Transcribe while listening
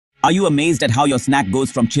Are you amazed at how your snack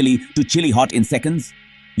goes from chilly to chilly hot in seconds?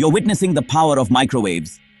 You're witnessing the power of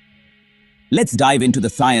microwaves. Let's dive into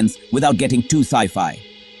the science without getting too sci-fi.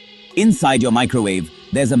 Inside your microwave,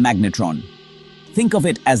 there's a magnetron. Think of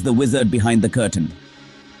it as the wizard behind the curtain.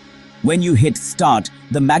 When you hit start,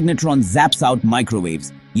 the magnetron zaps out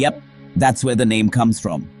microwaves. Yep, that's where the name comes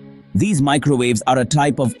from. These microwaves are a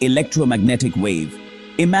type of electromagnetic wave.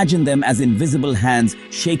 Imagine them as invisible hands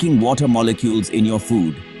shaking water molecules in your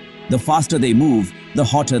food. The faster they move, the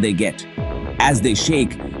hotter they get. As they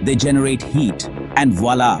shake, they generate heat, and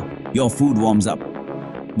voila, your food warms up.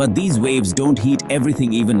 But these waves don't heat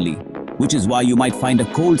everything evenly, which is why you might find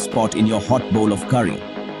a cold spot in your hot bowl of curry.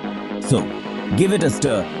 So, give it a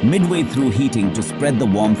stir midway through heating to spread the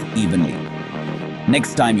warmth evenly.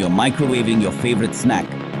 Next time you're microwaving your favorite snack,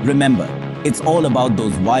 remember, it's all about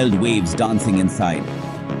those wild waves dancing inside.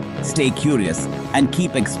 Stay curious and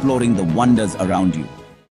keep exploring the wonders around you.